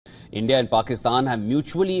India and Pakistan have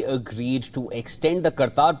mutually agreed to extend the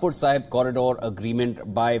Kartarpur Sahib Corridor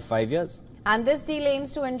agreement by 5 years. And this deal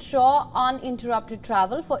aims to ensure uninterrupted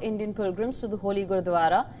travel for Indian pilgrims to the holy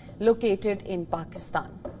Gurdwara located in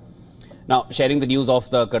Pakistan. Now, sharing the news of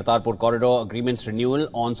the Kartarpur Corridor agreement's renewal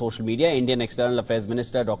on social media, Indian External Affairs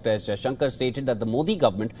Minister Dr. S. Jaishankar stated that the Modi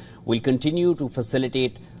government will continue to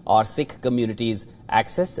facilitate our Sikh communities'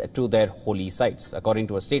 access to their holy sites. According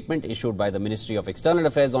to a statement issued by the Ministry of External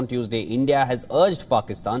Affairs on Tuesday, India has urged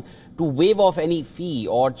Pakistan to waive off any fee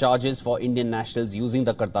or charges for Indian nationals using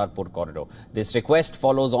the Kartarpur Corridor. This request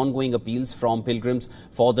follows ongoing appeals from pilgrims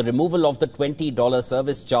for the removal of the $20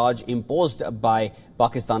 service charge imposed by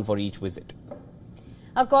Pakistan for each visit.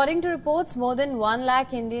 According to reports, more than 1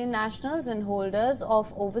 lakh Indian nationals and holders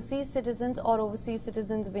of overseas citizens or overseas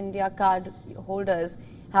citizens of India card holders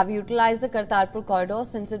have utilized the Kartarpur Corridor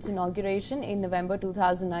since its inauguration in November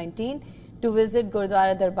 2019 to visit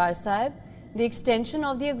Gurdwara Darbar Sahib. The extension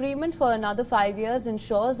of the agreement for another 5 years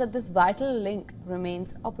ensures that this vital link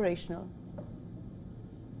remains operational.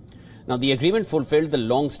 Now, the agreement fulfilled the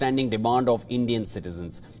long-standing demand of Indian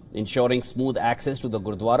citizens, ensuring smooth access to the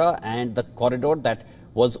Gurdwara and the corridor that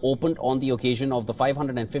was opened on the occasion of the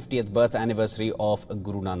 550th birth anniversary of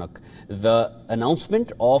Guru Nanak. The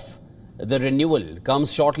announcement of the renewal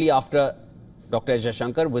comes shortly after Dr.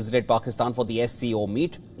 Jaishankar visited Pakistan for the SCO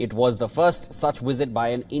meet. It was the first such visit by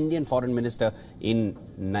an Indian foreign minister in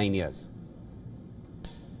 9 years.